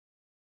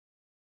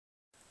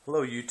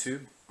Hello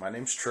YouTube, my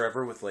name's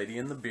Trevor with Lady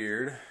in the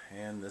Beard,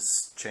 and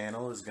this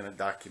channel is going to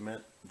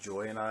document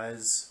Joy and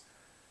I's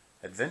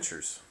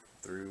adventures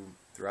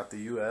throughout the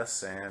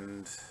US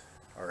and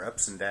our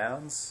ups and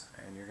downs,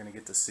 and you're going to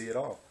get to see it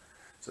all.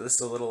 So this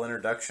is a little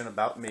introduction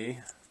about me.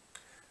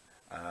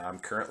 I'm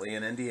currently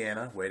in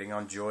Indiana waiting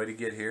on Joy to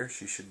get here.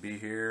 She should be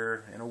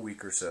here in a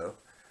week or so.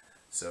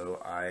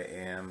 So I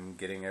am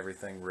getting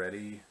everything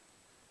ready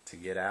to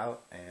get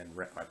out and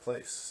rent my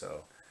place.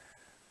 So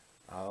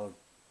I'll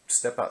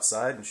step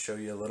outside and show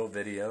you a little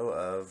video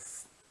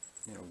of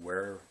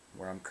where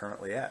I'm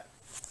currently at.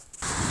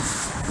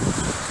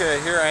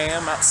 Okay, here I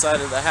am outside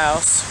of the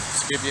house.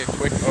 Just give you a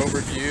quick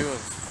overview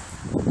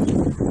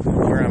of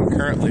where I'm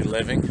currently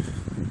living.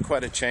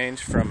 Quite a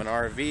change from an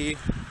RV.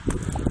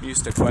 I'm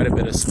used to quite a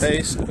bit of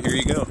space. Here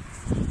you go.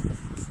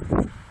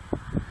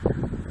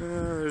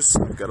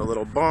 I've got a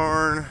little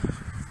barn.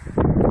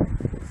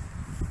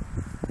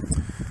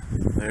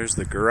 There's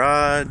the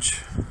garage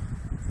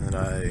that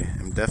I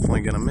am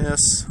definitely going to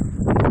miss.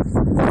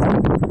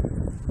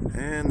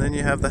 And then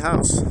you have the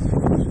house.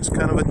 It's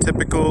kind of a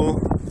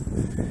typical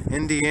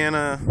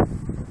Indiana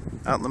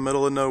out in the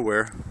middle of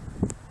nowhere.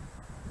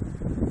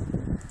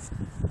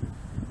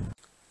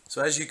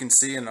 So as you can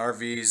see, an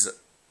RV is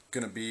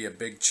going to be a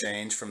big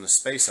change from the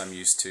space I'm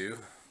used to,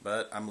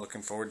 but I'm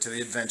looking forward to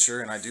the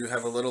adventure, and I do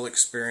have a little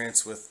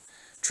experience with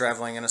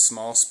traveling in a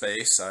small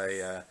space.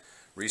 I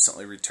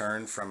recently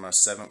returned from a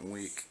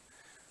 7-week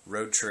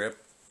road trip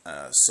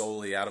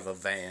solely out of a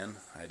van.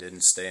 I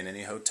didn't stay in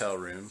any hotel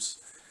rooms,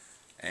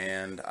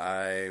 and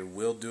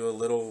I'll do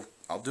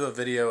a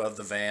video of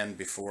the van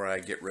before I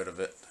get rid of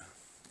it.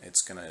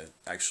 It's gonna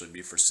actually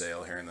be for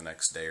sale here in the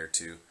next day or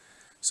two,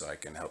 so I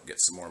can help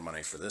get some more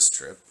money for this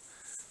trip.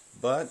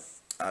 But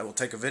I will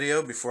take a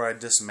video before I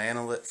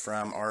dismantle it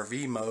from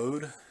RV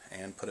mode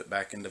and put it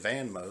back into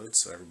van mode,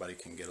 so everybody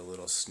can get a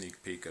little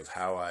sneak peek of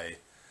how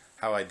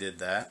I did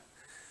that.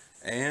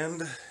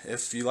 And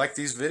if you like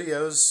these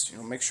videos,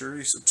 make sure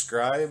you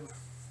subscribe,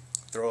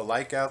 throw a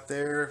like out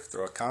there,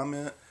 throw a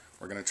comment.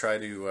 We're going to try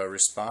to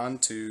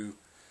respond to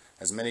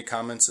as many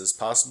comments as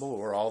possible,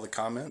 or all the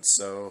comments.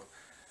 So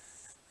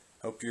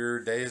hope your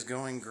day is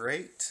going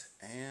great,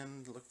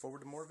 and look forward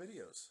to more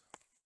videos.